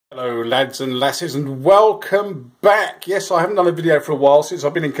Hello lads and lasses and welcome back. Yes, I haven't done a video for a while since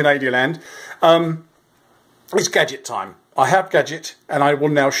I've been in Canadian land. It's gadget time. I have Gadget and I will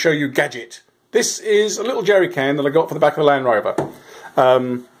now show you Gadget. This is a little jerry can that I got for the back of the Land Rover.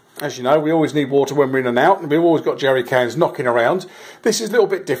 As you know, we always need water when we're in and out, and we've always got jerry cans knocking around. This is a little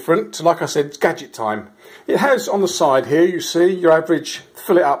bit different. Like I said, it's Gadget time. It has on the side here, you see, your average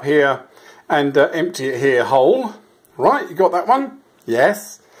fill it up here and empty it here hole. Right, you got that one?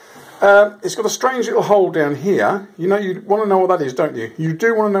 Yes. It's got a strange little hole down here. You know, you want to know what that is, don't you? You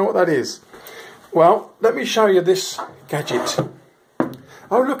do want to know what that is. Well, let me show you this Gadget.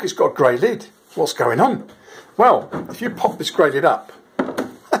 Oh, look, it's got a grey lid. What's going on? Well, if you pop this grey lid up,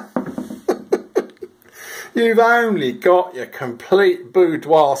 you've only got your complete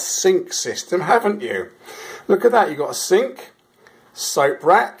boudoir sink system, haven't you? Look at that. You've got a sink, soap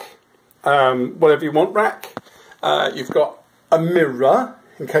rack, whatever you want rack. You've got a mirror,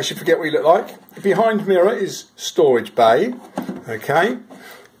 in case you forget what you look like. Behind mirror is storage bay. Okay.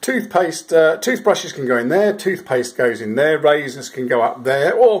 Toothbrushes can go in there. Toothpaste goes in there. Razors can go up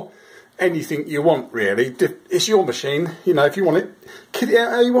there, or anything you want really. It's your machine. You know, if you want it, kit it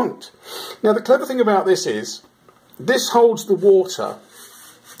out how you want. Now the clever thing about this is, this holds the water,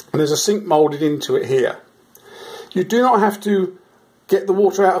 and there's a sink moulded into it here. You do not have to get the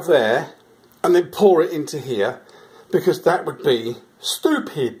water out of there and then pour it into here, because that would be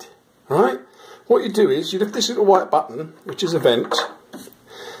stupid, right? What you do is you lift this little white button, which is a vent,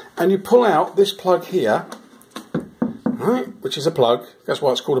 and you pull out this plug here, right, which is a plug. That's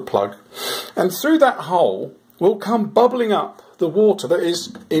why it's called a plug. And through that hole will come bubbling up the water that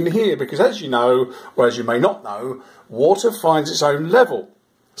is in here, because as you know, or as you may not know, water finds its own level.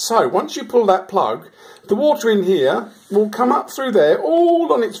 So once you pull that plug, the water in here will come up through there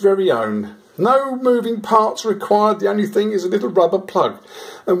all on its very own. No moving parts required. The only thing is a little rubber plug.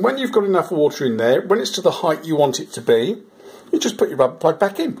 And when you've got enough water in there, when it's to the height you want it to be, you just put your rubber plug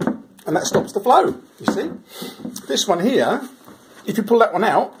back in, and that stops the flow, you see. This one here, if you pull that one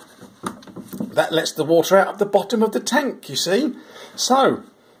out, that lets the water out of the bottom of the tank, you see. So,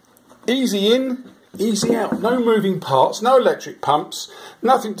 easy in, easy out. No moving parts, no electric pumps,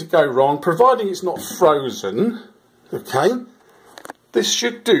 nothing to go wrong, providing it's not frozen, okay. This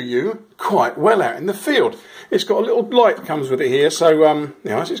should do you quite well out in the field. It's got a little light that comes with it here, so, you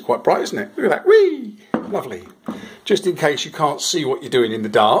know, it's quite bright, isn't it? Look at that, whee! Lovely. Just in case you can't see what you're doing in the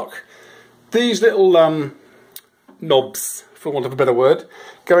dark, these little knobs, for want of a better word,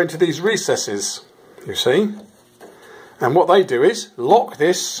 go into these recesses, you see. And what they do is lock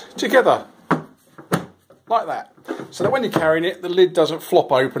this together, like that. So that when you're carrying it, the lid doesn't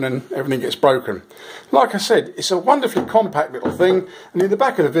flop open and everything gets broken. Like I said, it's a wonderfully compact little thing, and in the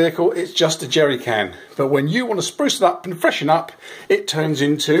back of the vehicle, it's just a jerry can. But when you want to spruce it up and freshen up, it turns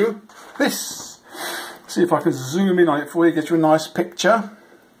into this. See if I can zoom in on it for you, get you a nice picture.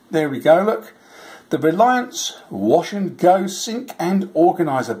 There we go, look. The Reliance Wash and Go Sink and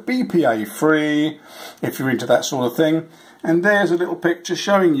Organiser, BPA free, if you're into that sort of thing. And there's a little picture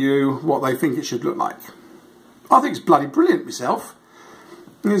showing you what they think it should look like. I think it's bloody brilliant myself.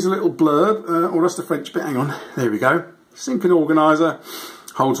 Here's a little blurb, or just the French bit, hang on, there we go. Sink and Organiser,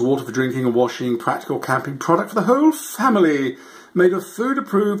 holds water for drinking and washing, practical camping product for the whole family, made of food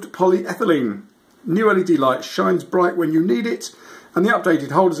approved polyethylene. New LED light shines bright when you need it, and the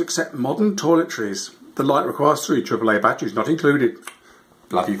updated holders accept modern toiletries. The light requires 3 AAA batteries, not included.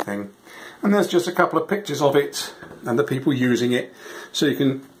 Bloody thing. And there's just a couple of pictures of it and the people using it. So you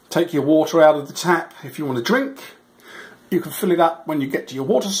can take your water out of the tap if you want to drink. You can fill it up when you get to your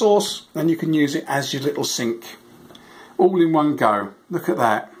water source, and you can use it as your little sink. All in one go. Look at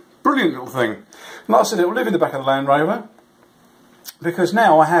that. Brilliant little thing. And like I said, it will live in the back of the Land Rover, because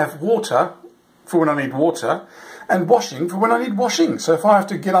now I have water for when I need water, and washing for when I need washing. So if I have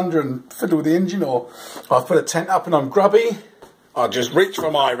to get under and fiddle with the engine, or I've put a tent up and I'm grubby, I'll just reach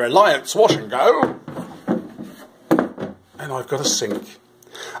for my Reliance Wash and Go, and I've got a sink.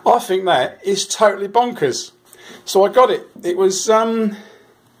 I think that is totally bonkers. So I got it. It was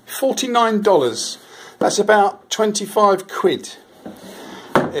 $49. That's about 25 quid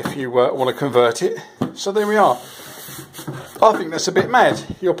if you want to convert it. So there we are. I think that's a bit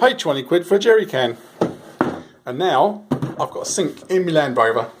mad. You'll pay 20 quid for a jerry can. And now I've got a sink in my Land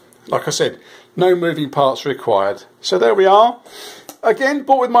Rover. Like I said, no moving parts required. So there we are. Again,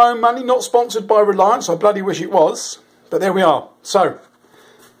 bought with my own money, not sponsored by Reliance. I bloody wish it was. But there we are. So,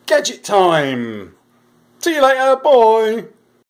 Gadget time. See you later, bye.